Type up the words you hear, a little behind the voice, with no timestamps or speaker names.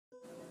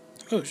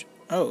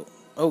Oh,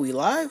 we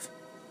live?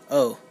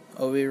 Oh,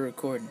 we're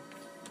recording.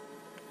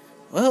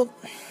 Well,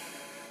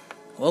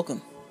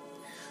 welcome.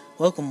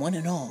 Welcome, one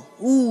and all.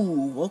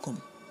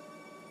 Welcome.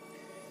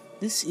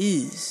 This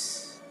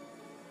is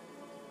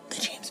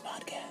the James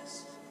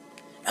Podcast,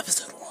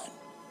 episode 1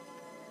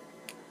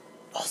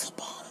 of the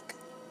Bug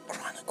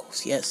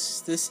Chronicles.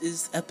 Yes, this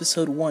is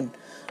episode 1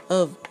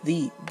 of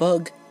the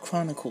Bug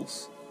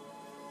Chronicles.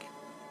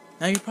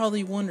 Now you're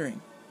probably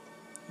wondering,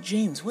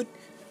 James, what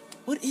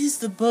is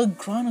the Bug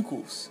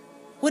Chronicles?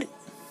 What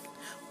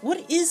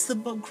is the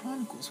Bug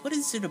Chronicles? What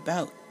is it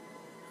about?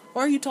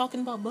 Why are you talking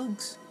about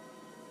bugs?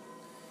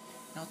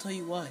 And I'll tell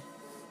you why.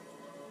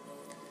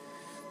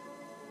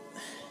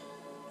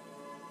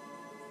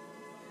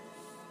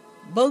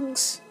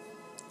 Bugs,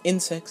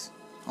 insects,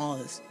 all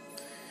this.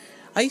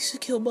 I used to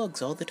kill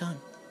bugs all the time.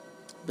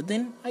 But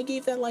then I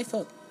gave that life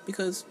up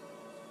because,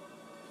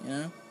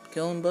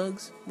 killing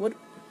bugs.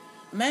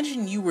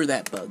 Imagine you were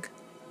that bug.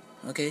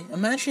 Okay?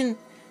 Imagine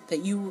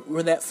that you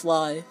were that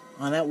fly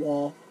on that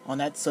wall on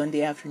that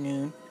Sunday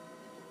afternoon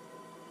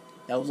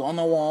that was on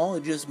the wall,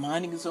 just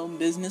minding its own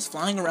business,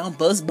 flying around,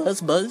 buzz,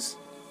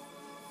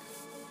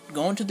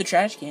 going to the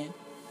trash can,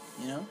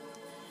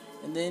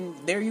 and then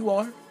there you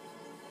are,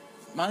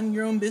 minding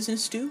your own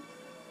business too,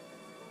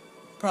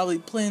 probably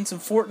playing some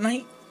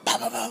Fortnite, bow,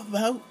 bow,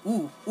 bow,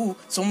 bow, ooh,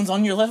 someone's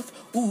on your left,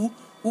 ooh,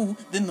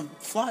 then the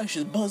fly is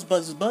just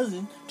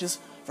buzzing,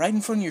 just right in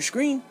front of your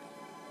screen,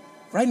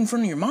 right in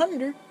front of your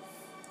monitor,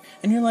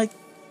 and you're like,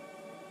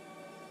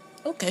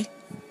 okay,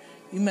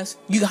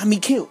 you got me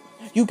killed.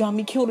 You got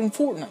me killed in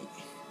Fortnite.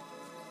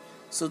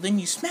 So then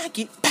you smack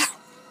it, pow,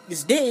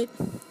 it's dead.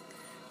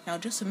 Now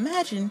just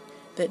imagine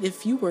that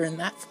if you were in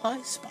that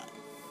fly spot.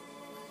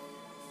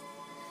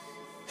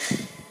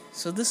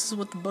 So this is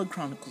what the Bug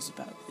Chronicles is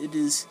about. It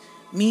is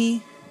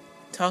me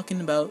talking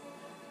about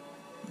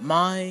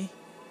my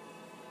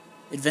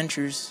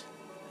adventures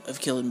of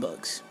killing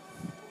bugs.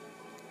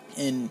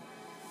 And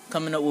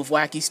coming up with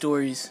wacky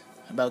stories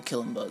about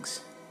killing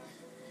bugs.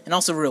 And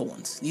also real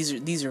ones.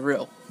 These are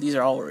real. These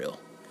are all real.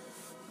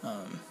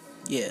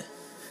 Yeah.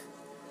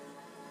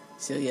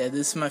 So yeah,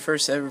 this is my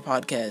first ever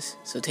podcast.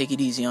 So take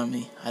it easy on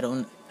me. I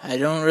don't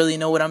really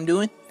know what I'm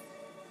doing.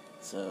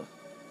 So,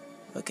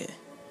 okay.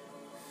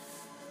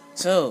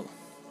 So,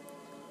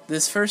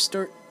 this first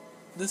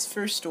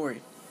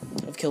story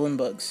of killing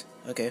bugs.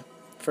 Okay,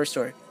 first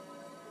story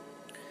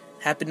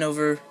happened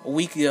over a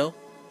week ago.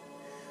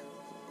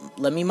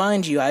 Let me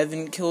mind you, I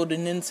haven't killed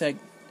an insect.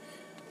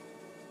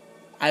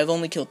 I've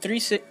only killed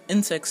 3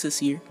 insects this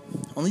year.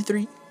 Only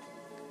three.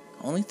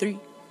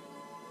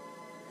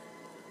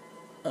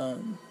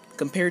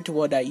 Compared to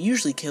what I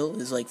usually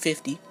kill is like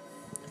 50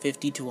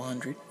 to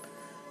 100.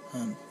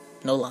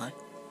 No lie.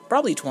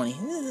 Probably 20.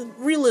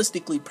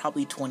 Realistically,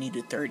 probably 20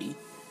 to 30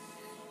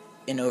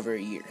 in over a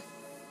year.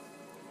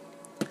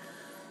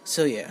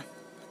 So yeah.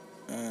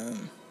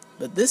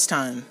 But this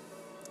time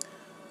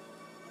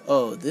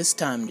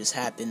just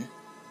happened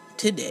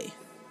today.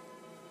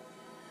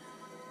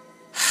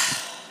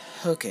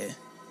 Okay,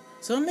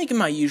 so I'm making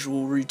my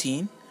usual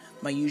routine,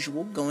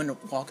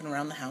 walking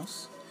around the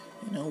house,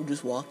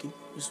 just walking,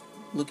 just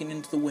looking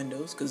into the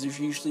windows, because there's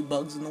usually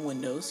bugs in the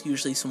windows,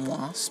 usually some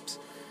wasps,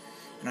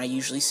 and I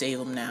usually save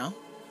them now.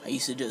 I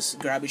used to just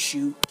grab a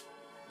shoe,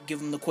 give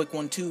them the quick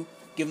 1-2,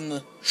 give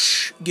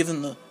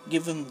them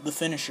the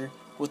finisher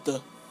with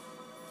the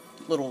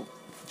little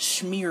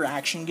smear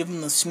action, give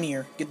them the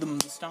smear, give them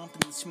the stomp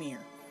and the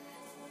smear.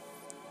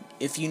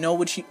 If you know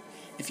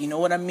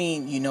what I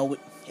mean, you know what.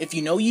 If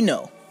you know, you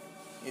know.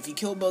 If you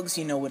kill bugs,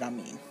 you know what I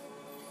mean.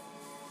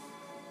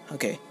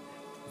 Okay.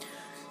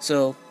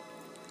 So,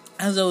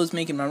 as I was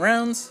making my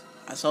rounds,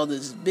 I saw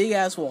this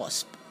big-ass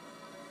wasp.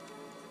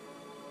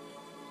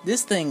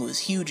 This thing was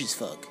huge as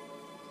fuck.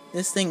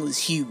 This thing was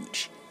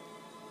huge.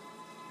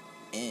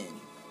 And...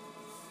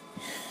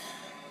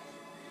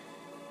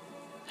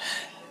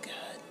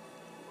 God.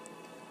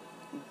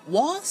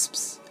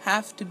 Wasps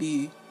have to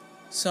be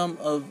some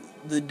of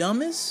the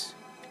dumbest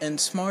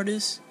and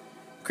smartest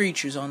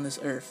creatures on this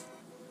earth.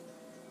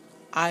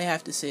 I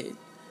have to say it.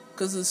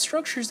 Because the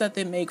structures that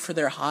they make for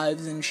their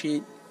hives and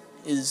shit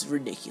is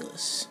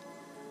ridiculous.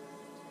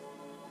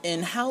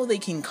 And how they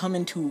can come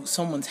into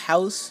someone's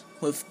house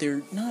with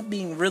there not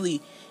being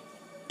really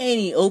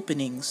any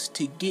openings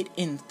to get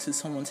into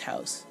someone's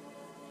house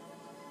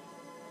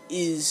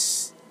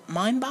is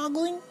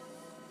mind-boggling,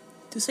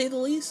 to say the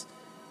least.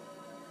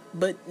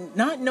 But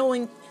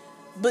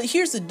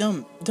here's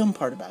the dumb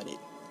part about it.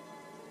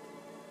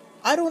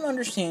 I don't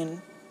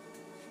understand.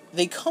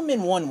 They come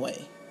in one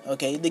way,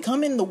 okay? They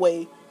come into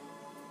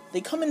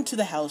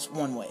the house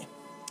one way,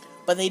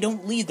 but they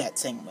don't leave that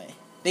same way.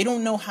 They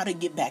don't know how to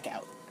get back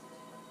out.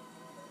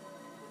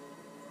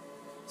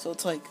 So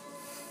it's like,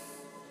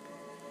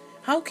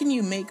 how can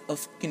you make a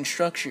fucking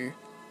structure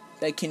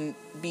that can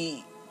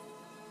be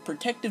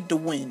protective to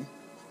wind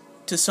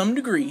to some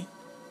degree,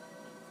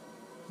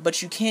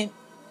 but you can't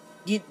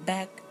get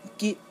back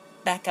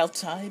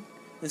outside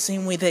the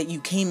same way that you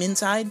came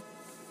inside?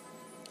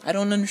 I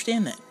don't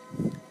understand that.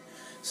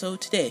 So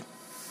today,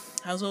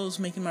 as I was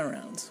making my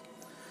rounds,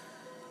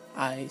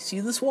 I see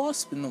this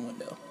wasp in the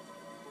window.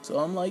 So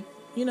I'm like,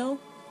 I'm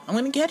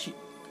gonna catch it.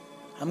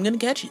 I'm gonna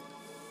catch it.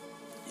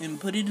 And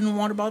put it in a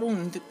water bottle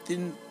and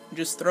then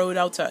just throw it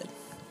outside.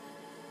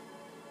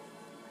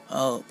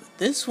 Oh, but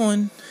this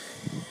one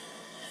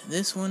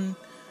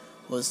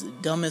was the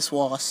dumbest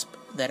wasp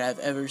that I've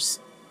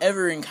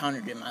ever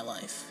encountered in my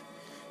life.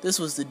 This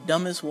was the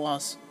dumbest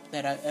wasp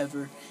that I've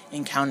ever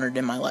encountered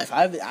in my life.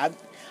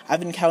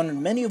 I've encountered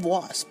many of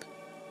wasps,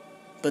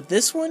 but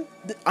this one,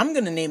 I'm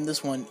gonna name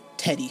this one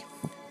Teddy.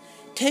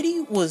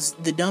 Teddy was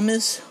the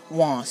dumbest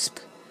wasp.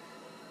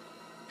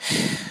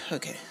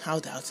 Okay, I'll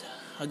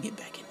get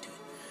back into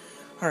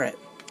it. Alright,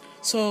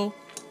 so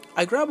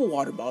I grab a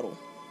water bottle,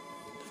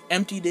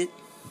 emptied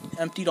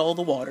all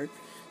the water,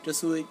 just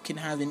so it can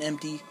have an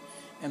empty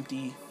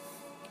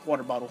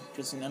water bottle,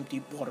 just an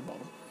empty water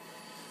bottle.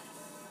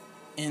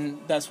 And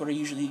that's what I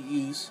usually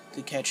use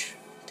to catch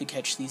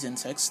these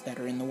insects that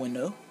are in the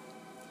window.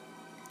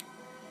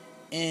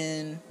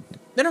 And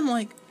then I'm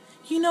like,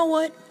 you know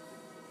what?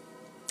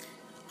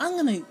 I'm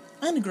gonna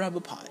grab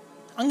a pot.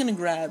 I'm gonna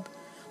grab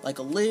like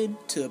a lid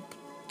to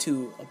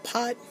a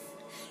pot,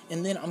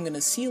 and then I'm gonna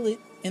seal it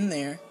in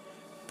there,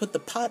 put the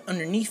pot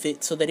underneath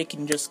it so that it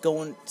can just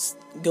go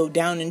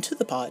down into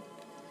the pot,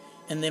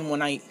 and then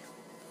when I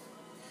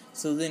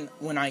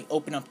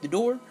open up the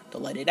door to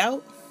let it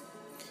out,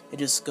 it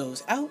just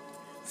goes out,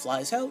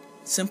 flies out,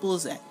 simple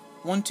as that.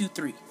 1, 2,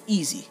 3,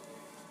 easy.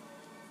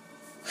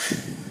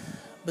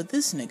 But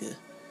this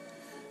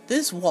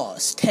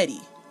wasp,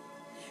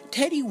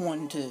 Teddy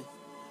wanted to.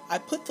 I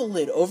put the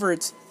lid over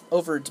its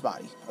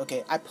body.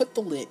 Okay, I put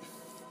the lid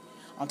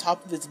on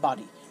top of its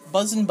body,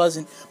 buzzing,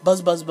 buzzing.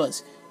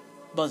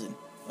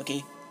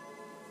 Okay,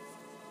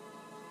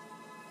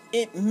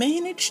 it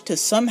managed to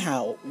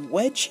somehow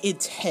wedge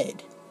its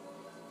head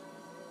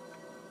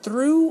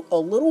through a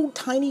little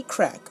tiny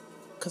crack.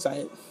 Cause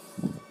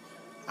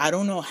I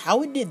don't know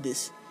how it did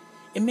this.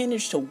 It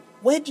managed to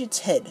wedge its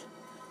head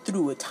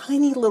through a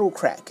tiny little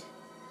crack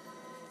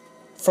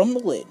from the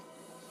lid,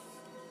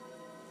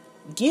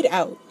 get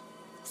out,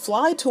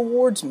 fly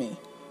towards me,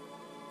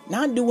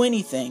 not do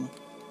anything,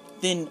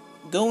 then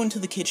go into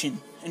the kitchen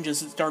and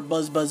just start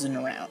buzzing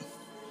around.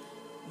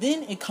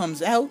 Then it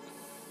comes out,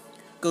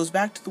 goes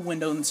back to the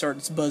window and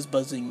starts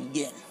buzzing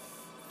again.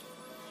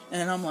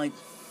 And I'm like,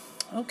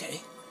 okay,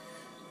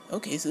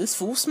 so this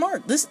fool's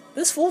smart. This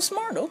fool's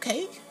smart.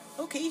 Okay.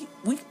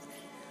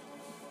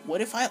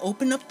 What if I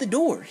open up the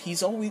door?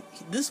 He's always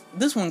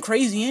this one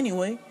crazy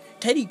anyway.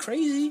 Teddy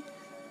crazy.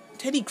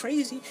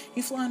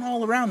 He flying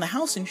all around the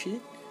house and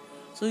shit.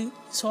 So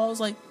I was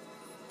like,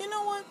 you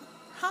know what?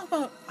 How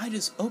about I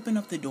just open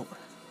up the door,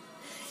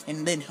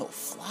 and then he'll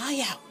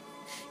fly out.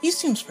 He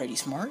seems pretty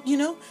smart,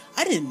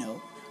 I didn't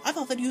know. I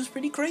thought that he was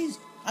pretty crazy.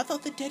 I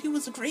thought that Teddy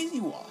was a crazy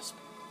wasp.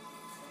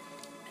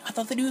 I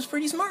thought that he was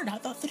pretty smart. I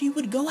thought that he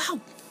would go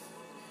out,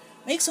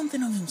 make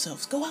something of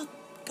himself. Go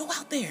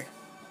out there.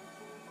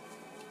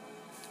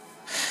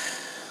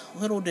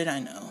 Little did I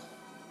know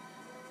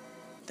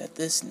that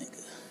this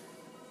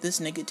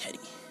nigga Teddy,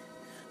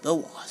 the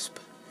wasp,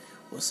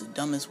 was the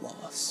dumbest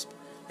wasp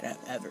that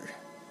I've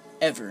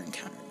ever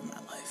encountered in my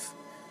life.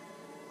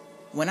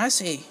 When I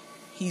say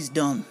he's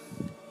dumb,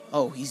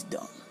 he's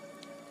dumb.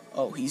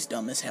 He's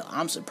dumb as hell.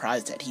 I'm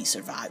surprised that he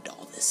survived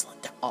all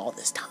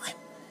this time.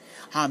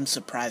 I'm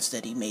surprised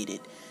that he made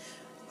it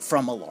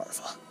from a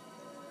larva.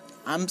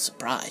 I'm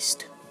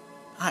surprised.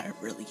 I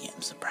really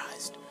am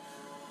surprised.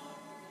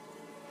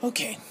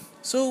 Okay,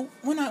 so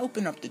when I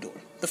open up the door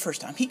the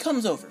first time, he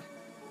comes over.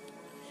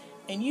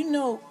 And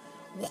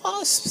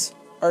wasps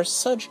are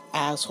such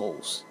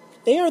assholes.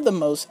 They are the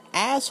most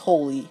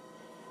assholey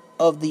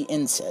of the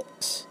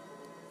insects.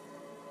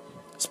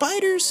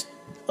 Spiders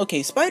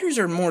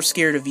are more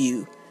scared of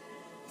you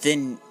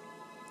than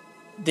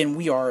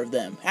we are of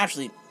them.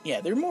 Actually,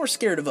 yeah, they're more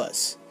scared of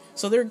us.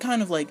 So they're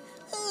kind of like,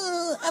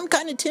 I'm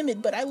kind of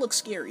timid, but I look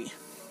scary.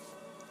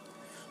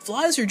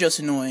 Flies are just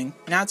annoying.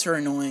 Gnats are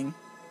annoying.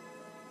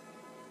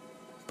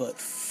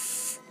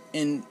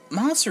 And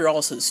moths are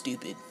also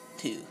stupid,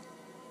 too.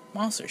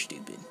 Moths are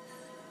stupid.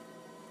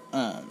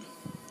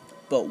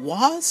 But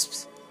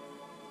wasps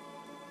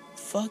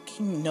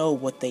fucking know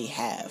what they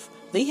have.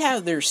 They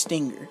have their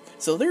stinger.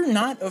 So they're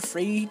not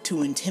afraid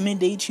to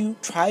intimidate you,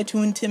 try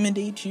to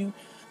intimidate you.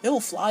 They'll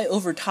fly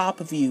over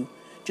top of you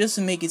just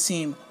to make it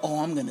seem,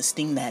 I'm gonna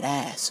sting that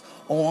ass.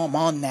 I'm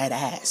on that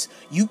ass.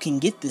 You can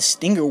get this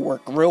stinger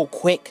work real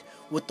quick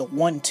with the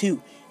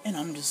 1-2. And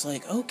I'm just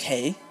like,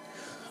 okay,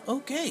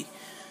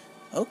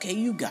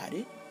 you got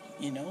it.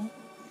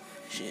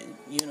 Shit,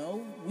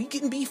 we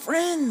can be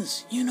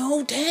friends.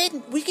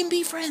 Ted, we can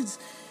be friends.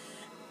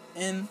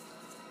 And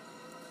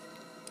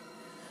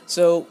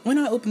so when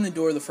I opened the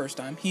door the first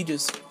time, he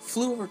just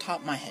flew over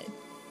top my head.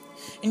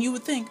 And you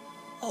would think,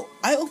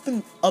 I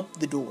opened up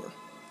the door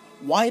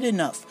wide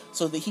enough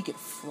so that he could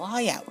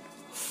fly out.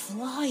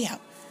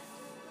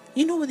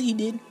 You know what he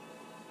did?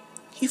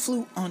 He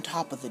flew on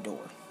top of the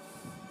door.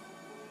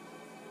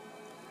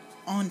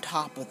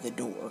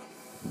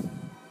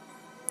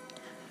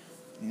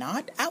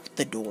 not out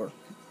the door,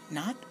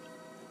 not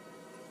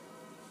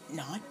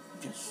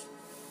just,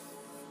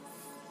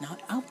 not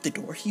out the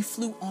door, he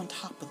flew on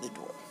top of the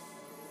door.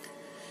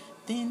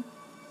 Then,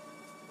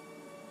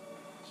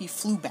 he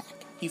flew back.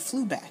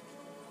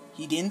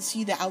 He didn't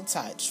see the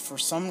outside. For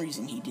some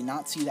reason, he did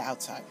not see the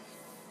outside.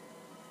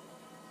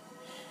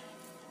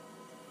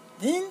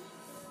 Then,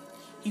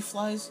 he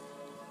flies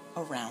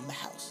around the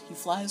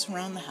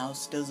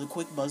house. Does a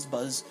quick buzz.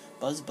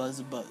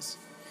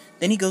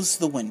 Then he goes to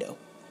the window.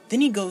 Then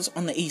he goes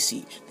on the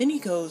AC. Then he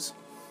goes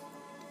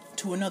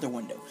to another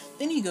window.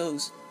 Then he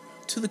goes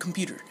to the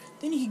computer.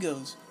 Then he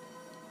goes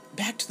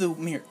back to the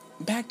mirror.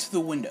 Back to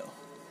the window.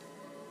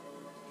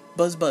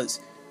 Buzz.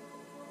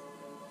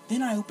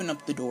 Then I open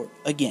up the door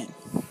again.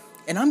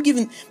 And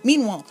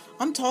meanwhile,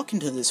 I'm talking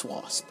to this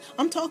wasp.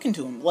 I'm talking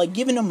to him, like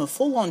giving him a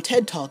full-on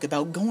TED talk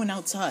about going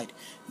outside,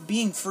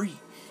 being free.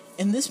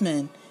 And this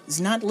man is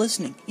not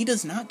listening. He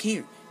does not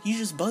care. He's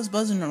just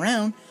buzzing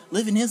around,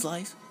 living his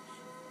life.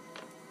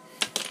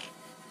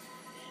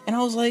 And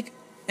I was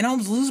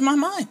losing my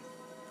mind.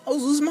 I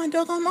was losing my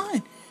doggone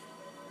mind.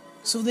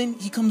 So then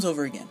he comes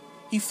over again.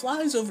 He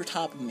flies over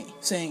top of me,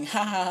 saying,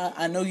 "Ha ha,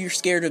 I know you're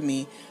scared of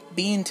me.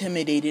 Be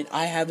intimidated.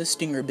 I have a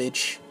stinger,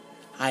 bitch.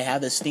 I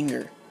have a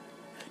stinger.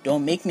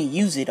 Don't make me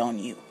use it on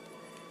you."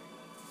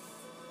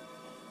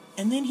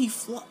 And then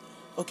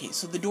Okay,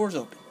 so the door's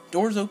open.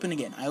 Door's open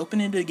again. I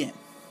open it again.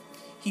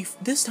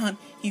 This time,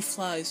 he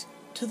flies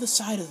to the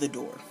side of the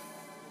door.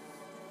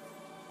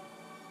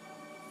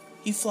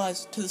 He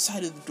flies to the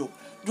side of the door.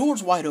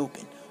 Door's wide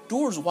open.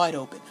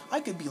 I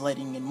could be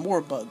letting in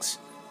more bugs.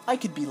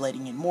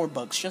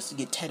 Just to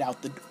get Ted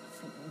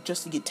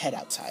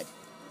outside.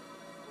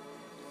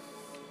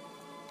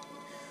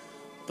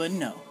 But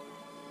no.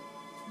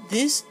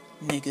 This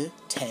nigga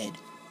Ted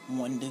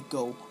wanted to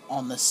go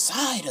on the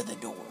side of the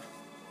door.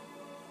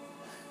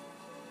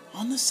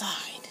 On the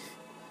side.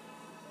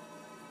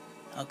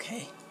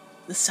 Okay.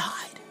 The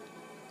side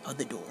of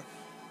the door.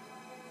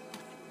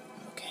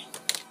 Okay.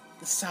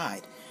 The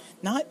side.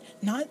 Not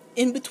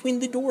in between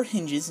the door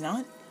hinges,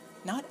 not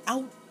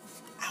out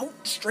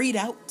straight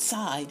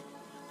outside.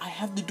 I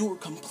have the door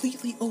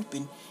completely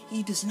open.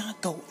 He does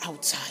not go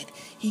outside.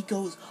 He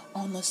goes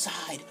on the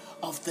side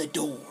of the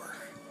door.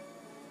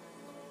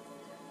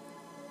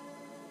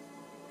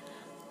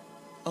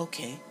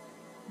 Okay.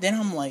 Then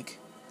I'm like,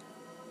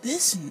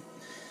 this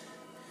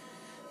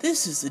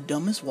is the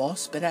dumbest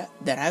wasp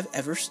that I've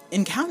ever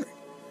encountered.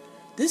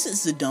 This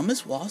is the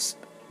dumbest wasp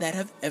that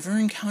I've ever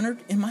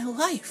encountered in my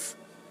life.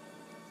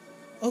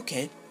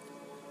 Okay.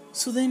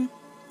 So then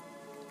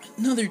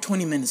another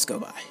 20 minutes go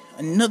by.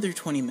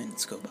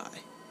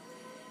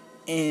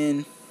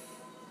 And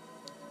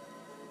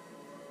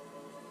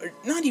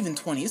not even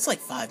 20, it's like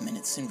 5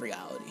 minutes in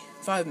reality.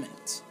 5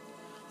 minutes.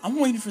 I'm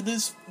waiting for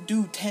this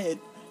dude Ted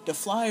to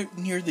fly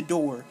near the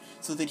door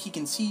so that he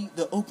can see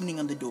the opening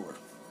of the door.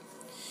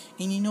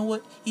 And you know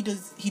what? He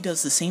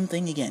does the same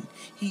thing again.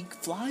 He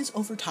flies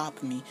over top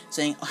of me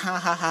saying, "Ha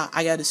ha ha,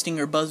 I got a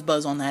stinger,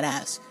 buzz on that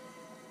ass."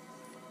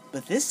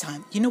 But this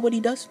time, you know what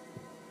he does?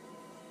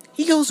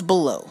 He goes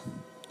below.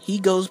 He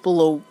goes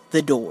below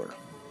the door.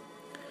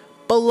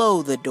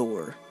 Below the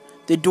door.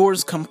 The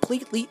door's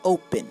completely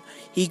open.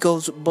 He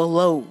goes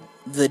below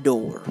the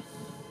door.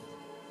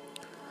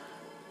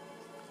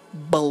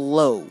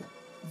 Below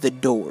the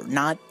door.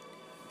 Not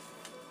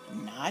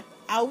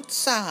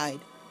outside.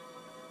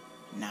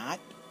 Not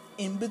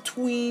in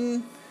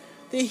between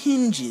the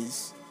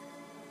hinges.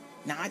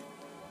 Not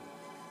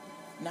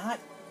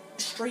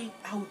straight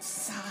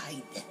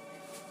outside.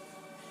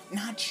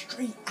 Not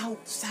straight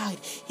outside.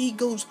 He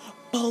goes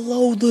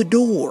below the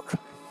door.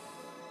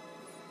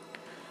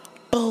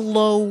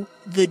 Below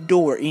the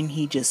door. And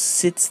he just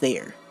sits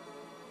there.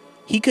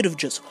 He could have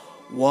just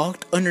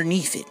walked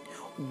underneath it.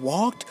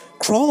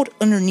 Crawled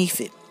underneath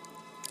it.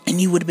 And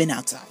he would have been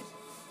outside.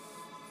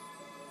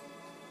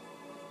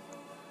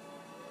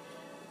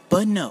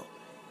 But no.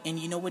 And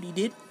you know what he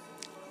did?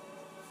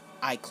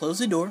 I closed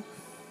the door.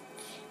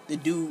 The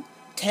dude,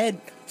 Ted,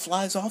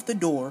 flies off the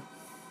door.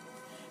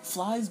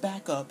 Flies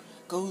back up.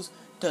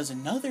 Does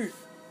another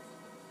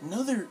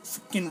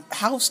freaking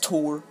house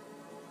tour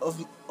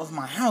of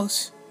my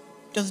house.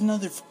 Does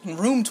another freaking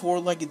room tour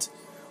like it's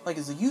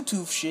a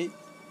YouTube shit.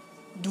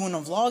 Doing a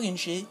vlog and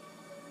shit.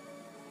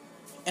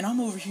 And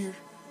I'm over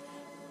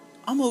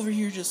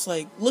here just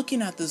like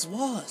looking at this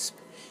wasp.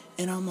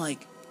 And I'm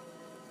like,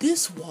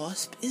 this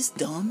wasp is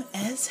dumb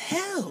as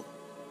hell.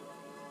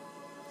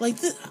 Like,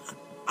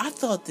 I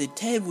thought that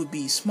Ted would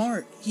be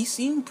smart. He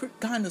seemed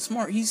kind of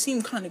smart. He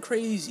seemed kind of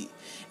crazy.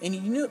 And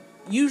you know,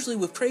 usually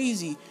with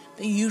crazy,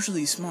 they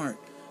usually smart.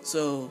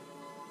 So,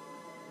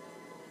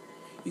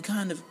 you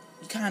kind of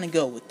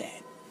go with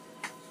that.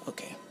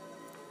 Okay.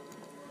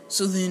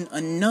 So then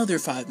another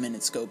 5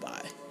 minutes go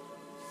by.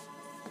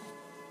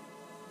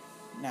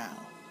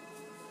 Now,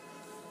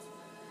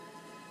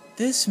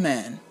 this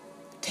man,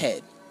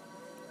 Ted,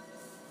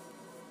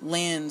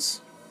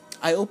 lands.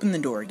 I open the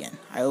door again.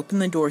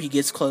 He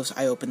gets close,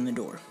 I open the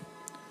door.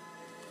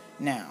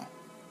 Now,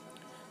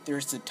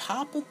 there's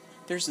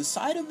there's the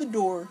side of the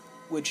door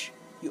which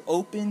you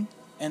open,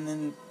 and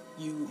then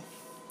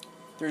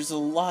there's a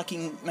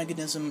locking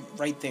mechanism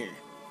right there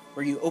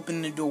where you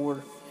open the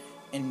door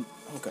and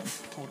okay,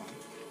 hold on.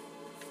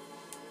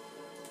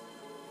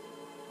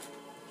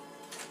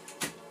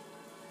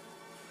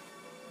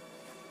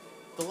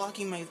 The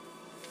locking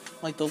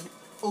the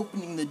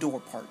opening the door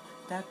part.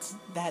 That's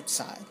that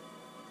side.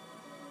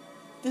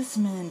 This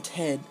man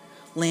Ted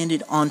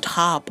landed on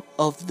top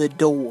of the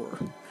door,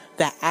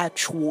 the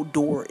actual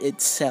door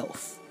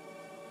itself.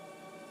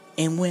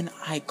 And when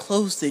I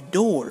closed the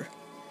door,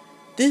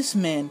 this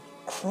man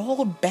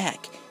crawled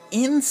back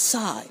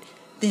inside,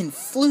 then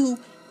flew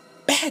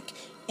back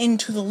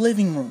into the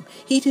living room.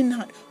 He did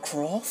not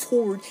crawl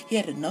forward. He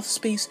had enough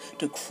space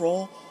to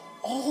crawl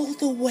all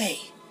the way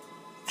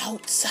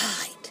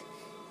outside.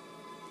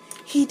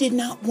 He did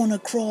not want to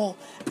crawl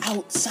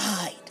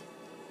outside.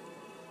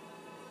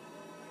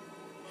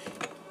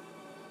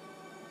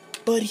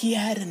 But he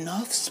had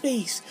enough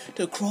space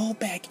to crawl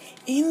back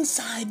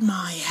inside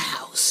my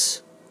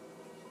house.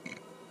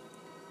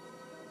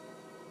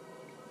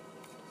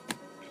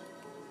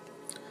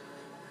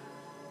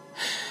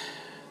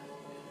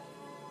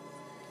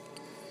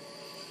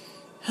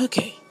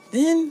 Okay,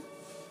 then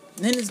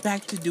it's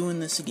back to doing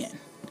this again.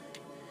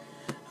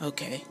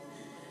 Okay.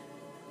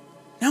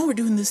 Now we're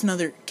doing this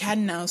another cat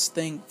and mouse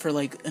thing for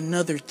like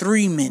another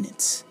 3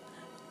 minutes.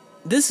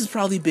 This has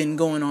probably been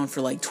going on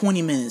for like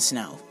 20 minutes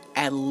now.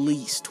 At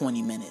least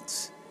 20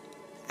 minutes.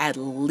 At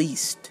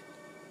least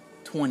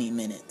 20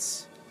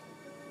 minutes.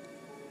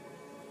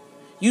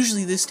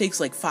 Usually this takes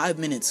like 5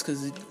 minutes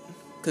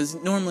because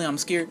normally I'm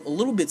scared, a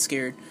little bit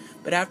scared,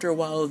 but after a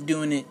while of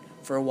doing it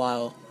for a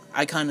while,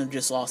 I kind of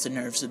just lost the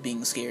nerves of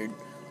being scared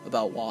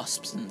about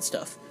wasps and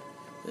stuff.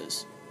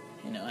 Because,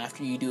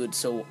 after you do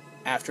it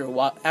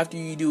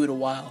a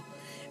while,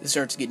 it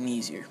starts getting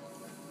easier.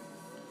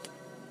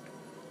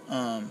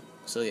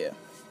 So yeah.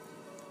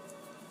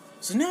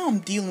 So now I'm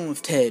dealing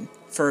with Ted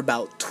for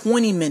about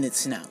 20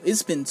 minutes now.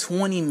 It's been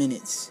 20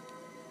 minutes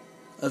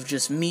of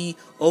just me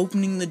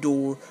opening the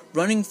door,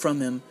 running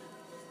from him,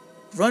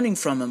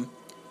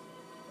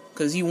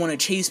 because he want to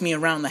chase me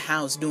around the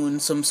house doing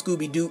some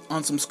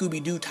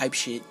Scooby-Doo type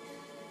shit.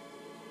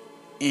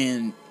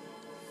 And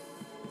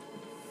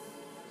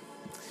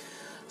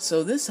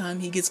so this time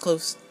he gets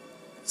close.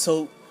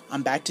 So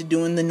I'm back to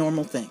doing the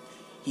normal thing.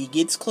 He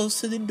gets close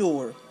to the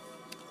door.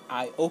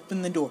 I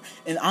open the door.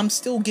 And I'm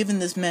still giving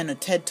this man a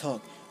TED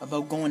talk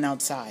about going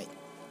outside.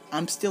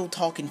 I'm still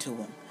talking to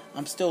him.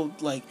 I'm still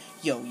like,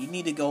 yo, you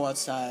need to go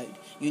outside.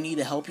 You need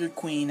to help your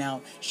queen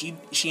out. She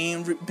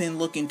ain't been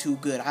looking too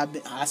good.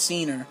 I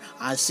seen her.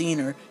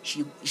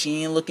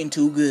 She ain't looking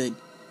too good.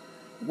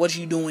 What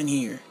you doing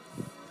here?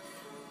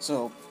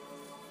 So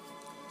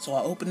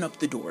I open up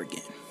the door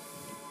again.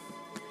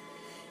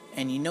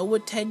 And you know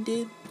what Ted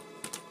did?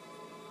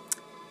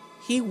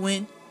 He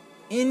went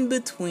in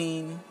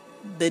between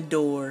the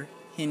door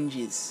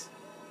hinges.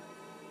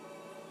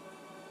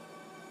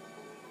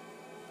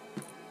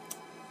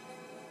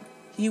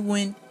 He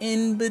went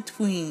in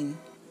between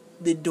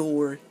the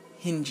door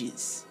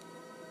hinges.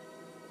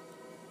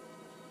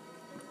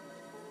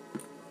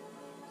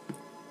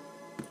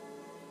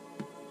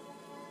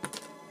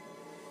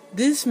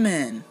 This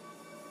man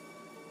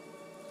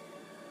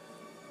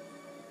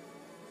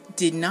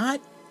did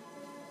not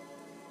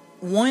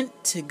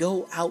want to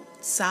go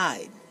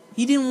outside.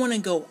 He didn't want to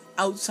go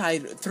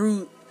outside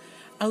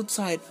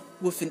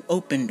with an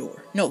open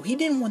door. No, he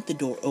didn't want the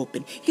door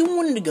open. He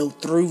wanted to go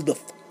through the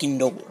fucking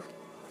door.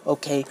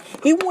 Okay?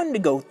 He wanted to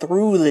go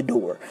through the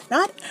door.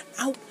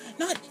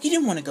 He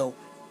didn't want to go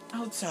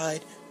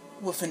outside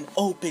with an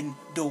open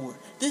door.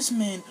 This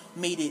man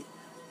made it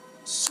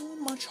so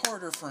much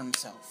harder for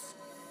himself.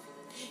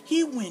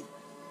 He went...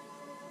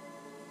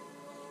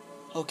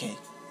 Okay,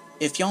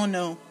 if y'all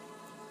know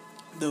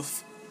the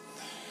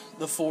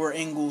four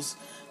angles,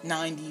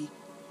 90,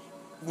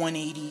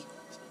 180,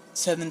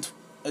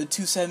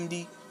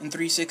 270, and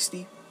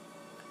 360.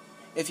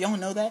 If y'all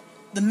know that,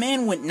 the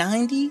man went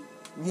 90,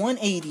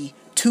 180,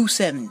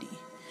 270.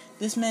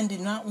 This man did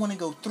not want to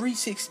go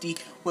 360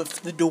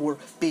 with the door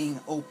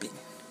being open.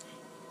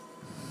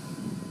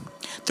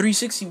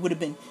 360 would have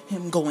been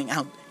him going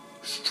out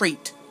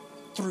straight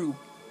through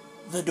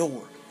the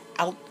door,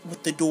 out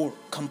with the door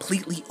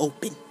completely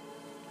open.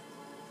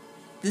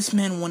 This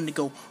man wanted to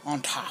go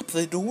on top of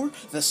the door,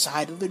 the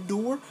side of the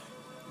door,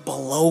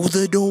 below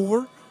the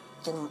door,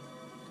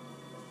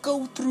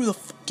 go through the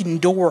fucking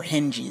door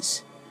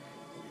hinges.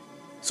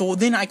 So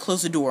then I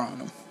close the door on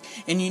him.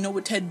 And you know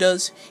what Ted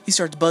does? He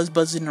starts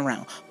buzzing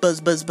around.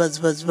 Buzz.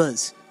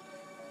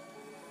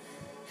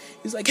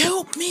 He's like,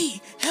 help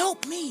me.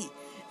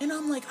 And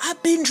I'm like,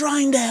 I've been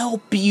trying to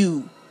help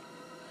you.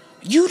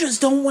 You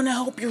just don't want to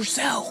help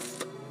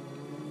yourself.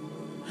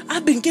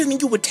 I've been giving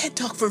you a TED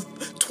Talk for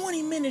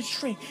 20 minutes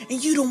straight,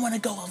 and you don't want to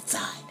go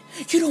outside.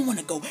 You don't want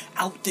to go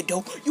out the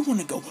door. You want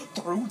to go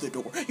through the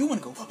door. You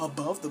want to go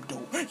above the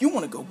door. You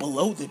want to go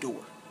below the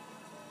door.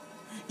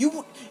 You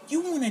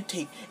want to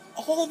take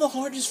all the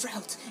hardest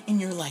routes in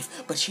your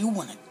life, but you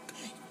want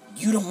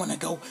You don't want to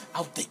go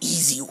out the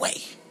easy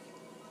way.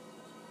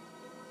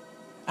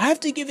 I have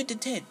to give it to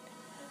Ted.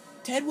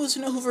 Ted was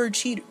an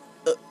overachiever.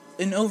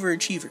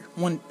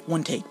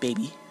 One take,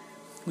 baby.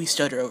 We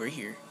stutter over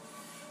here.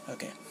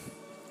 Okay.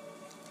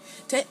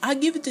 Ted, I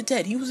give it to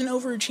Ted. He was an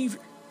overachiever.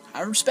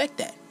 I respect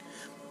that.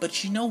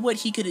 But you know what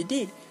he could have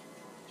did?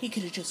 He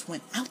could have just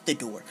went out the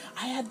door.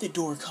 I had the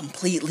door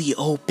completely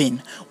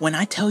open. When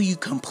I tell you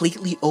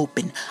completely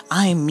open,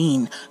 I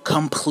mean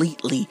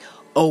completely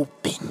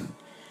open.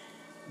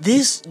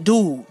 This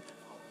dude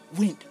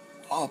went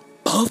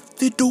above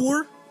the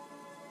door,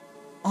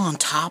 on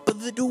top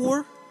of the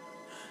door,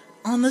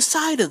 on the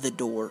side of the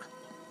door,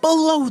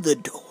 below the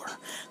door,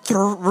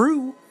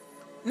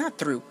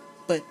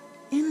 but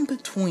in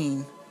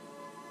between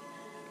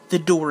the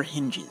door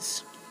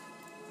hinges.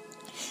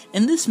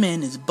 And this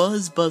man is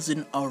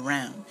buzzing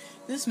around.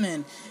 This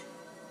man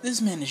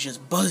is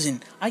just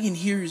buzzing. I can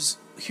hear his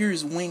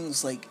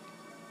wings like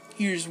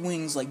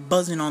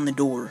buzzing on the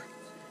door.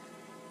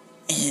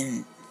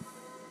 And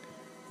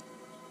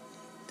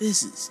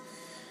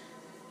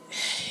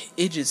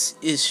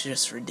it's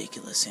just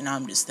ridiculous. And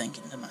I'm just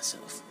thinking to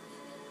myself,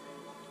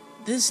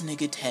 this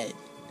nigga Ted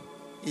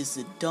is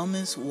the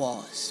dumbest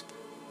wasp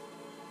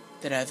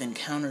that I've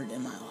encountered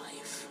in my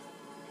life.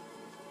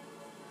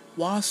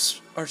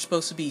 Wasps are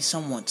supposed to be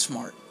somewhat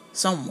smart.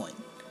 Somewhat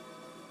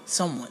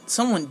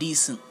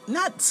decent.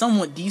 Not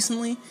somewhat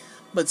decently,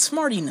 but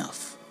smart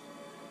enough.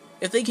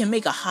 If they can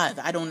make a hive,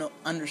 I don't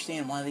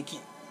understand why they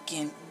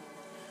can't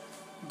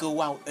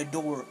go out a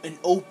door and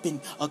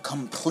open a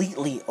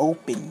completely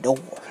open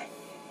door.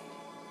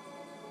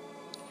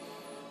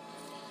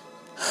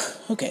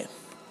 Okay,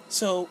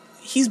 so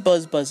he's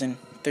buzzing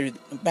through.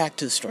 Back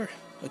to the story.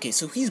 Okay,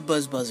 so he's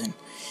buzzing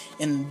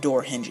in the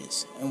door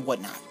hinges and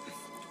whatnot.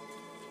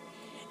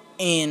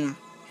 And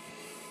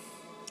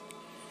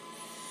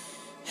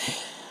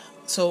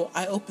so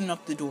I open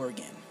up the door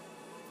again.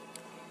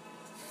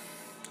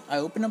 I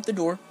open up the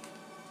door.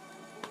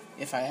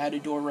 If I had a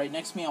door right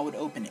next to me, I would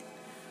open it.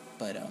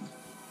 But,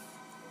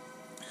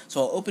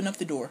 so I'll open up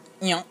the door.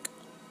 Yonk.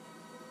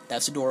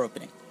 That's the door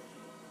opening.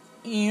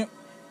 Yonk.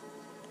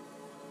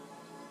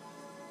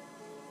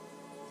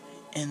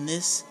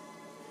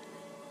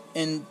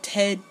 And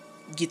Ted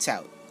gets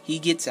out. He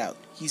gets out.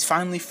 He's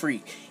finally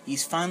free. He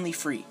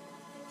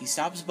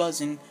stops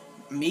buzzing.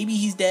 Maybe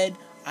he's dead.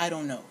 I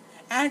don't know.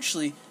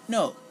 Actually,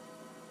 no,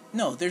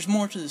 there's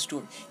more to the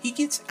story. He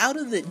gets out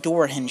of the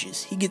door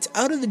hinges. And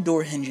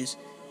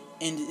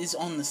is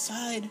on the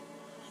side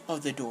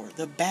of the door.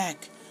 The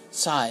back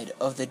side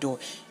of the door.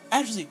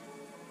 Actually,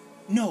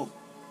 no.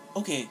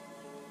 Okay.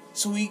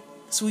 So he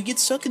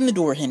gets stuck in the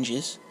door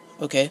hinges.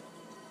 Okay.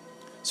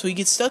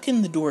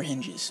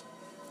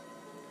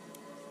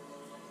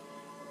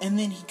 And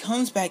then he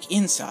comes back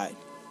inside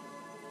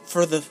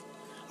for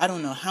I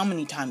don't know how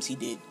many times he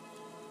did.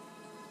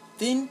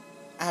 Then,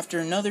 after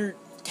another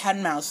cat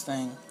and mouse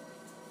thing,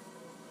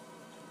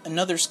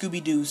 another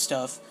Scooby-Doo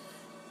stuff,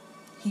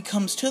 he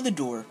comes to the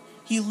door.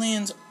 He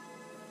lands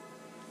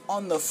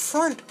on the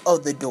front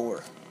of the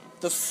door.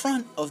 The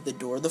front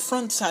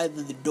side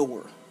of the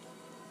door.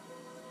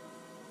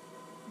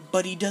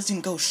 But he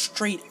doesn't go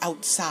straight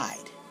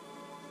outside.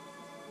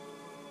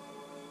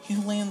 He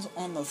lands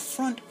on the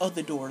front of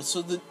the door,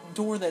 so the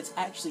door that's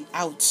actually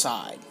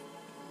outside.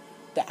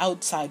 The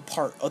outside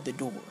part of the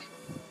door.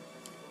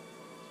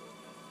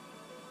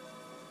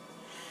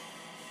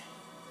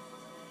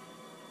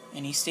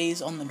 And he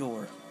stays on the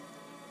door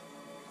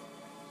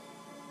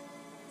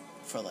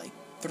for like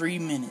 3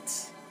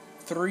 minutes.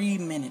 3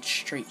 minutes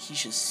straight.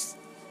 He's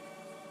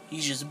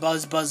just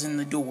buzzing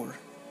the door,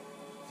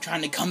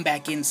 trying to come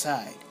back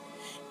inside.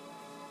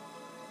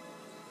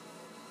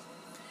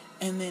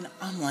 And then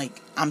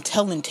I'm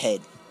telling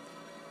Ted,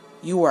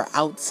 you are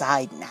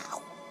outside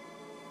now.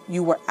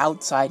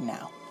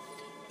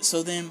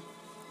 So then,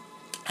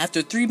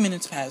 after 3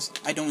 minutes pass,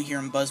 I don't hear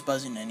him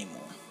buzzing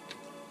anymore.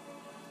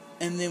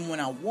 And then when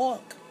I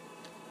walk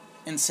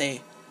and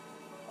say,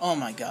 oh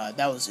my god,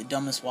 that was the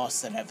dumbest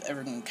wasp that I've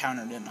ever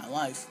encountered in my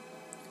life,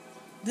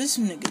 this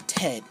nigga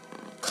Ted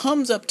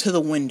comes up to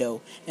the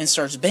window and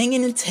starts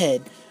banging his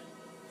head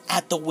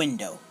at the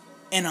window.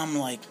 And I'm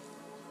like,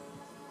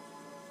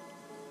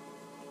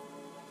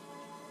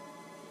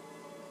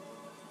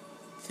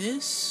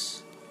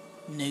 this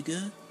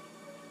nigga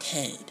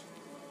Ted,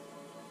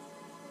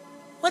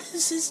 what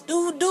is this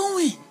dude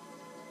doing?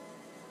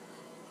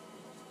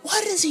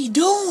 What is he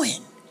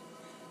doing?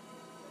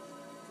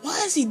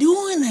 Why is he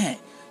doing that?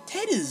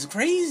 Ted is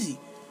crazy.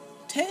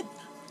 Ted.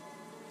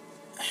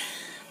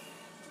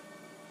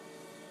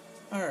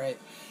 Alright.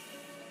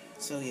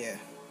 So, yeah.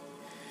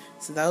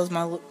 So, that was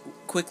my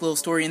quick little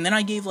story. And then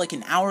I gave like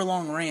an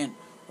hour-long rant,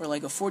 or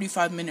like a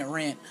 45-minute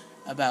rant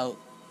about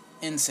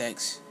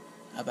insects.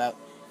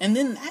 And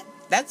then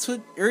that's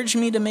what urged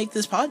me to make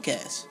this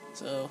podcast.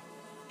 So,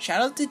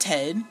 shout out to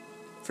Ted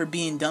for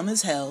being dumb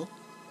as hell.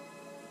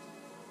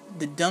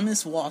 The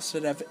dumbest wasp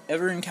that I've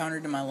ever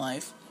encountered in my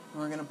life.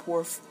 And we're gonna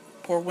pour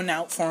one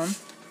out for him.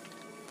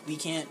 We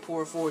can't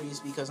pour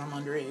 40s because I'm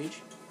underage.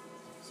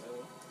 So,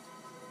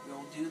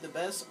 do the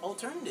best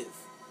alternative.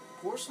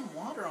 Pour some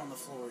water on the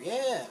floor,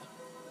 yeah.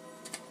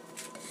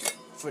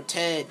 For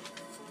Ted.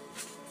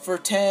 For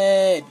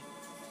Ted.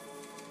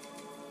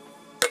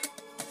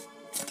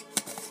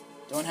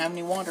 Don't have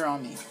any water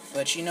on me.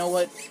 But you know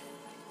what?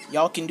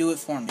 Y'all can do it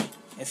for me.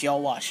 If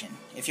y'all watching.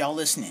 If y'all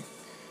listening.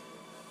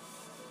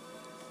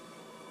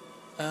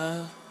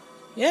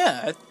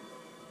 Yeah.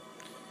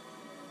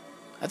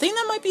 I think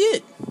that might be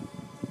it.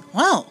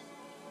 Wow.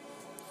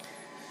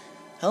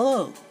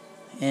 Hello.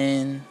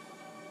 And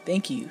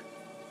thank you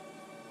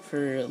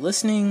for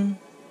listening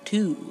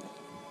to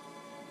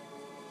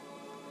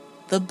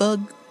The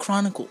Bug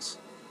Chronicles,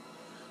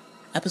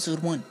 Episode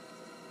 1.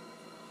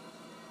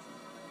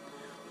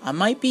 I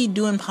might be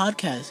doing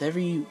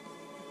podcasts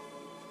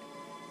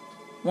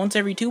once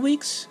every 2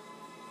 weeks.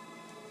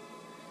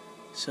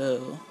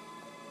 So,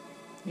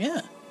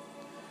 yeah.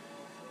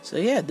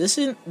 This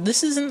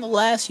isn't the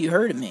last you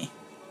heard of me.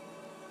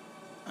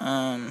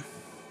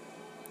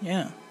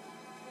 Yeah.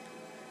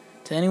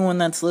 To anyone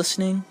that's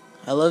listening,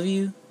 I love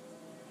you.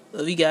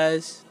 Love you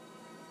guys.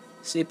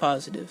 Stay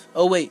positive.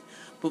 Oh wait,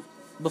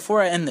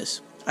 before I end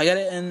this, I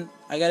gotta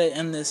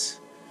end this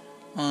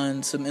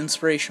on some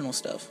inspirational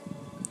stuff.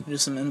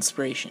 Just some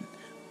inspiration,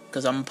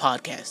 because I'm a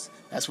podcast.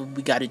 That's what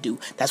we gotta do.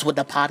 That's what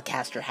the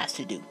podcaster has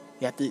to do.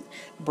 You have to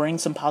bring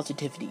some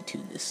positivity to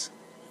this.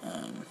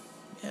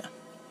 Yeah.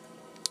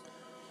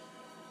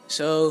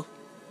 So,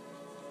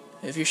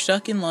 if you're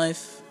stuck in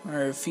life,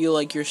 or feel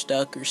like you're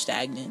stuck or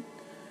stagnant,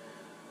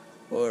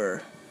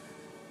 or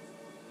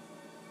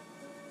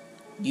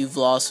you've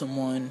lost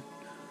someone,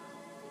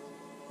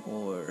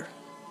 or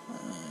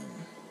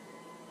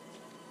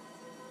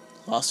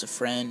lost a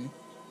friend,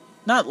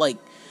 not like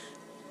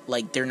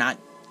they're not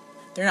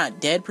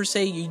dead per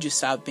se, you just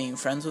stop being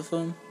friends with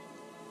them,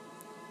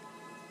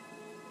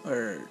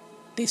 or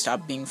they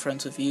stop being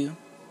friends with you.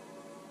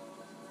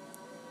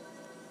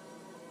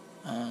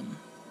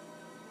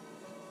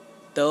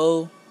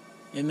 Though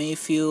it may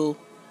feel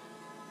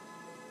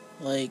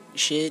like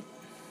shit,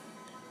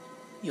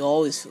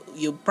 you'll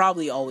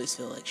probably always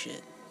feel like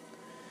shit,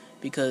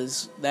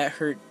 because that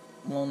hurt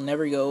will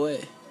never go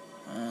away.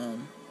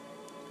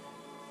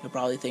 You'll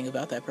probably think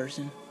about that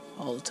person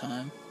all the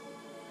time,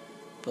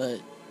 but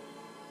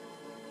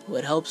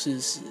what helps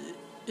is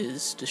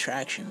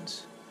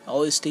distractions.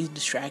 Always stay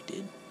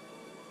distracted.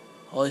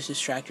 Always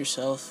distract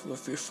yourself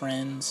with your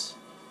friends.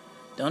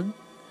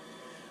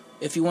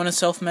 If you want to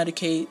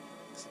self-medicate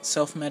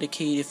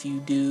if you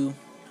do,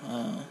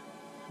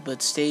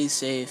 but stay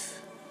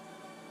safe.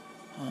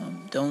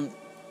 Don't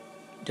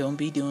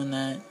be doing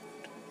that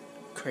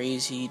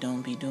crazy.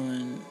 Don't be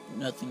doing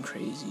nothing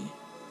crazy.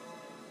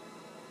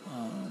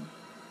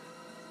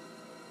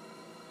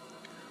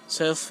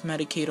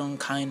 Self-medicate on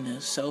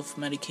kindness.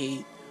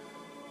 Self-medicate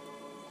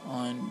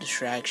on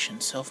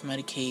distraction.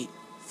 Self-medicate.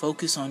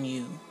 Focus on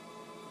you.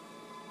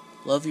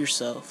 Love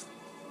yourself.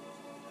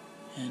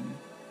 And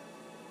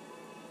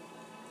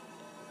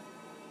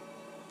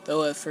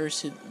though at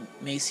first it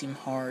may seem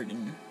hard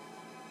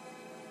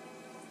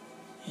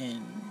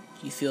and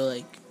you feel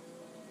like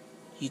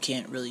you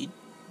can't really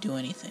do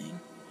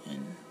anything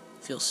and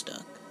feel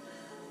stuck,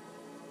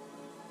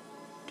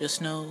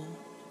 just know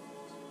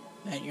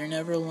that you're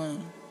never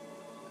alone.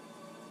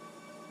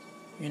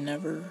 You're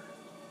never,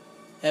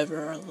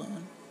 ever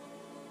alone.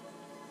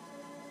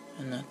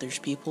 And that there's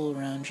people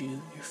around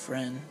you, your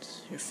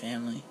friends, your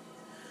family,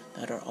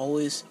 that are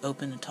always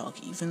open to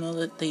talk, even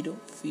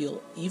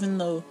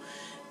though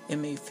it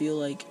may feel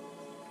like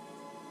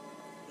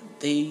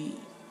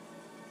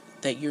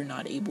that you're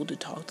not able to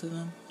talk to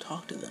them.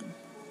 Talk to them.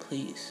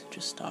 Please,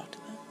 just talk to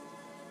them.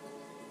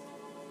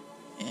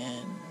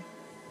 And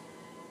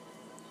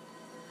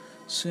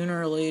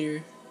sooner or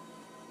later,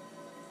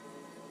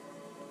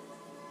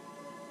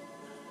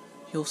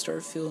 you'll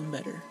start feeling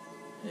better.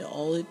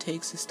 All it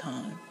takes is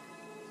time.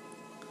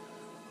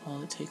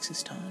 All it takes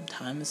is time.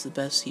 Time is the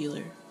best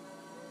healer.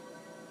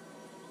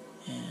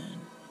 And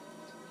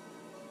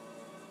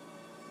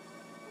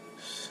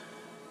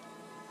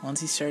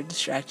once you start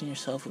distracting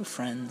yourself with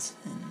friends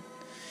and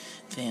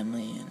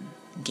family and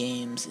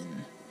games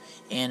and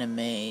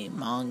anime,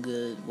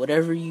 manga,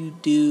 whatever you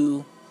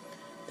do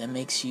that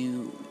makes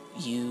you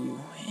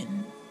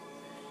and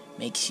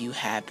makes you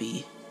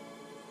happy,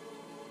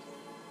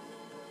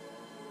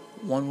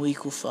 1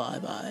 week will fly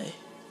by,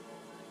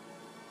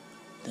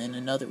 then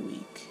another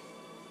week,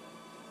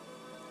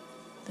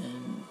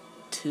 then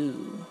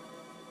 2,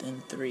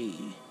 then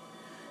 3,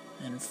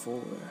 then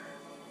 4.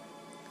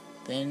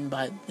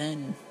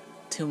 Then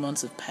 2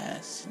 months have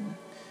passed and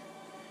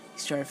you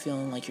start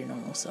feeling like your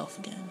normal self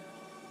again.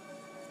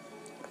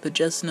 But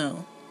just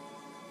know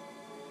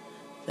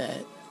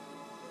that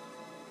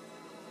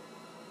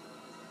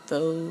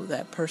though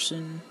that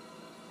person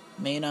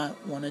may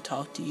not want to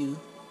talk to you,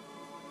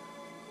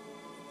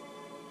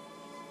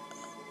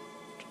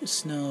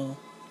 just know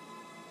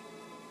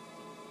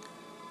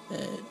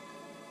that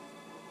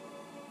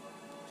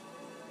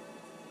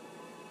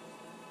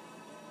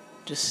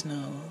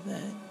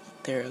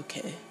they're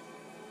okay.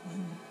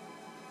 And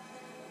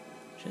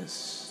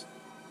just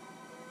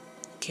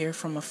care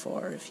from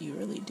afar if you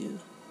really do.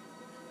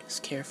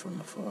 Just care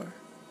from afar.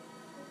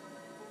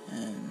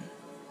 And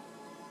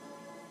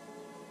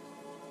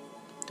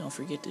don't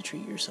forget to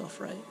treat yourself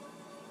right.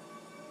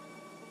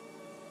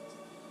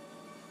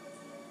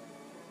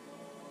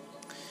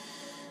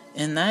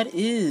 And that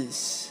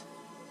is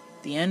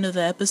the end of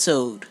the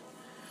episode.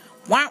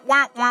 Wah,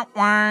 wah, wah,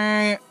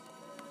 wah.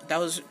 That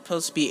was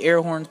supposed to be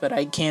air horns, but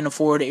I can't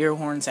afford air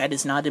horns. That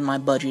is not in my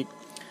budget.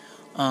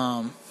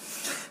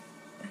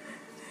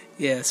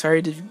 Yeah,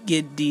 sorry to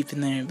get deep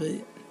in there, but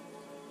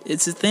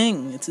it's a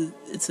thing. It's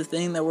a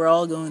thing that we're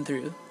all going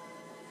through.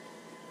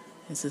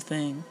 It's a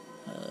thing.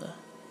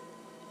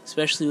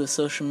 Especially with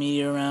social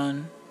media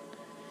around.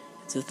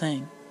 It's a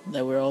thing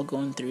that we're all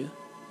going through.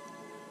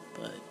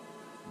 But,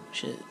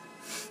 shit.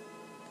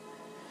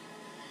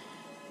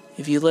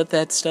 If you let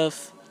that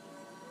stuff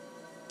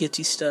get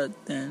you stuck,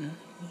 then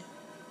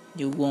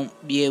you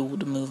won't be able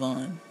to move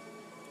on.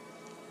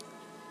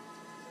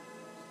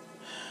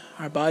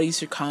 Our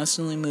bodies are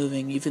constantly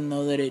moving, even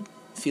though that it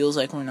feels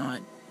like we're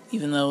not.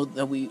 Even though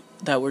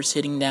that we're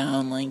sitting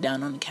down, laying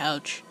down on the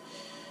couch.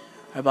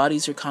 Our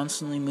bodies are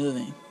constantly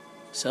moving.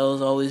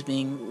 Cells always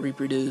being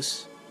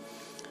reproduced.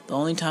 The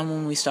only time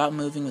when we stop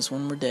moving is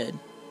when we're dead.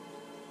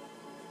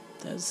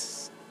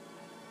 That's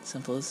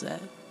simple as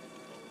that.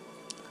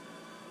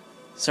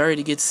 Sorry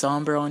to get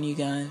somber on you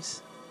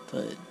guys,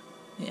 but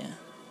yeah,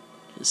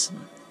 just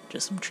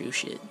some true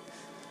shit.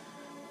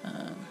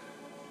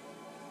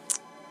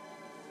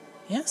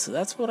 Yeah, so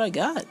that's what I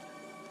got.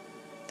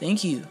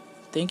 Thank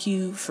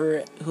you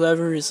for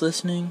whoever is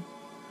listening.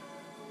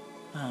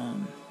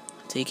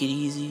 Take it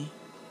easy.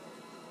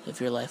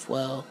 Live your life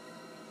well.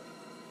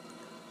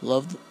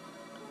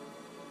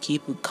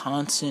 Keep a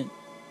constant,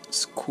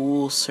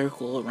 cool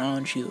circle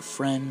around you of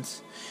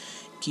friends.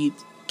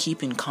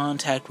 Keep in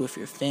contact with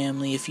your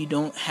family. If you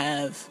don't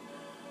have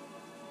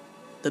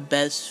the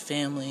best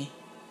family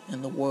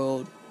in the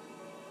world,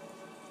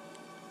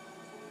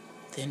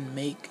 then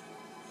make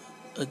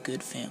a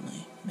good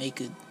family.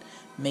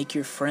 Make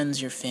your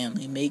friends your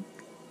family.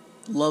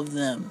 Love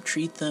them.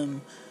 Treat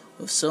them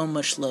with so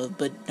much love.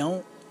 But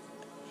don't,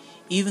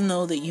 even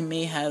though that you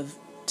may have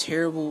a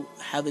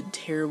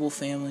terrible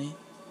family,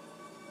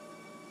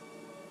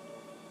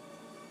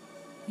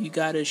 you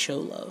gotta show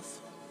love.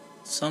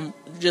 Some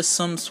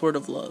sort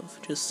of love.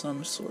 Just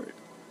some sort.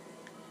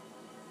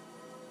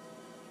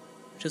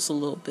 Just a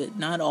little bit.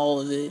 Not all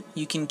of it.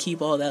 You can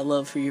keep all that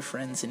love for your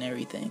friends and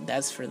everything.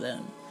 That's for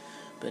them.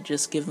 But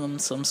just give them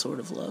some sort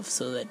of love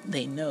so that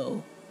they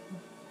know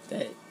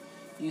that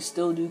you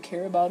still do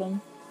care about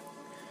them.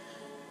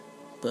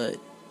 But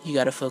you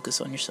gotta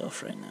focus on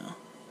yourself right now.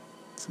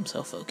 Some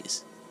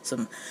self-focus.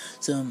 Some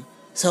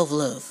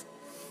self-love.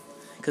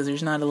 Because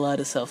there's not a lot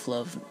of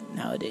self-love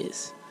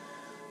nowadays.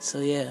 So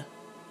yeah.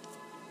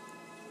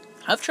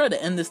 I've tried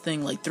to end this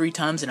thing like 3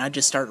 times and I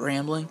just start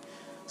rambling.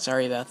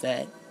 Sorry about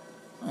that.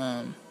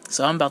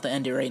 So I'm about to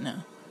end it right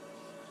now.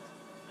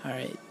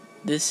 Alright.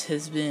 This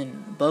has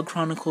been Bug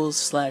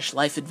Chronicles /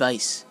 Life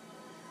Advice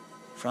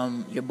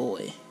from your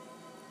boy.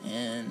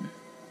 And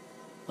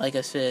like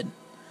I said,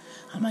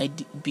 I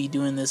might be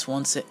doing this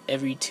once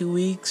every 2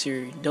 weeks,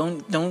 or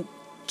don't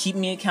keep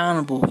me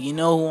accountable. You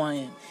know who I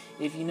am.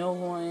 If you know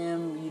who I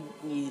am,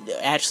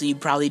 you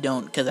probably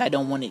don't, because I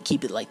don't want to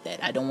keep it like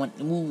that. I don't want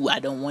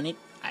it.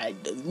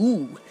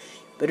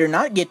 Better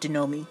not get to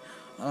know me.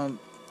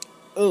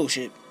 Oh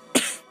shit.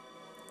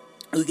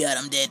 Oh god,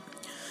 I'm dead.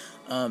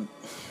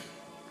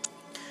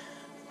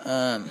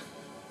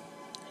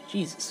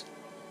 Jesus.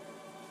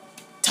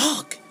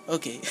 Talk!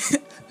 Okay.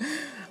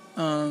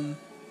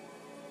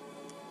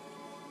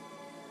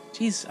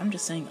 Jesus, I'm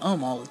just saying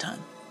all the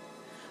time.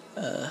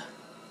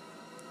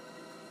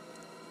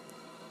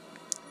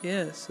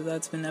 Yeah, so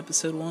that's been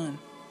episode 1.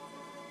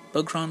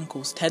 Bug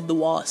Chronicles, Ted the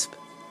Wasp.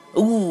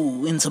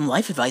 Ooh, and some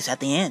life advice at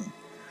the end.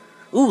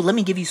 Ooh, let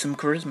me give you some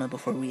charisma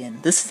before we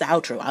end. This is the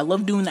outro. I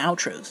love doing the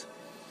outros.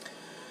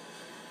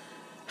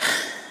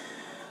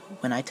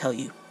 When I tell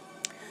you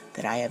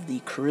that I have the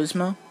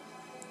charisma,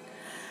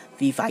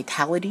 the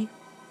vitality,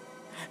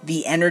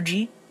 the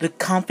energy, the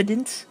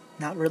confidence,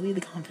 not really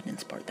the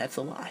confidence part, that's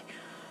a lie,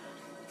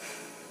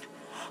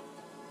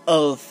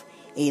 of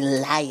a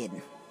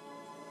lion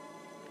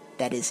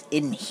that is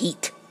in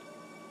heat,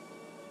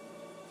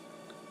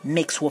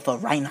 mixed with a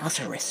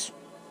rhinoceros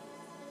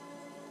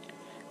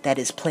that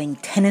is playing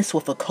tennis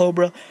with a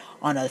cobra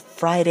on a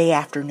Friday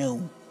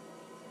afternoon,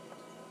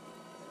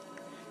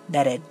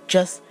 that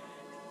just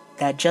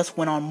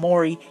went on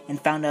Maury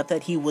and found out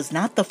that he was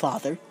not the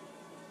father.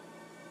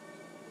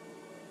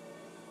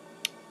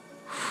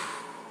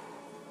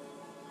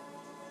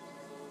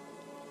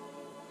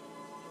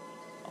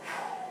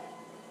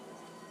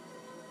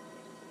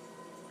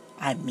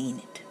 I mean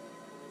it.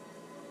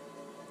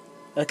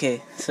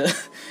 Okay, so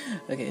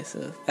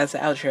that's the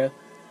outro.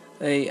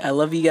 Hey, I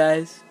love you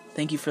guys.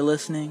 Thank you for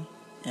listening.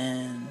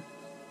 And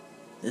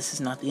this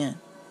is not the end.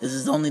 This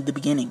is only the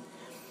beginning.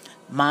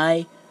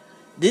 I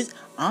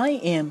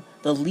am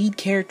the lead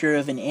character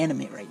of an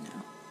anime right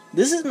now.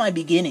 This is my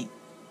beginning.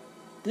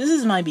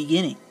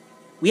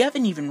 We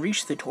haven't even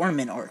reached the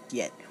tournament arc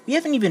yet. We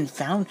haven't even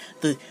found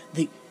the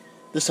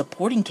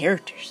supporting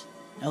characters.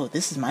 Oh,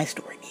 this is my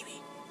story,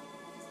 baby.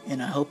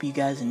 And I hope you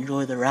guys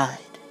enjoy the ride.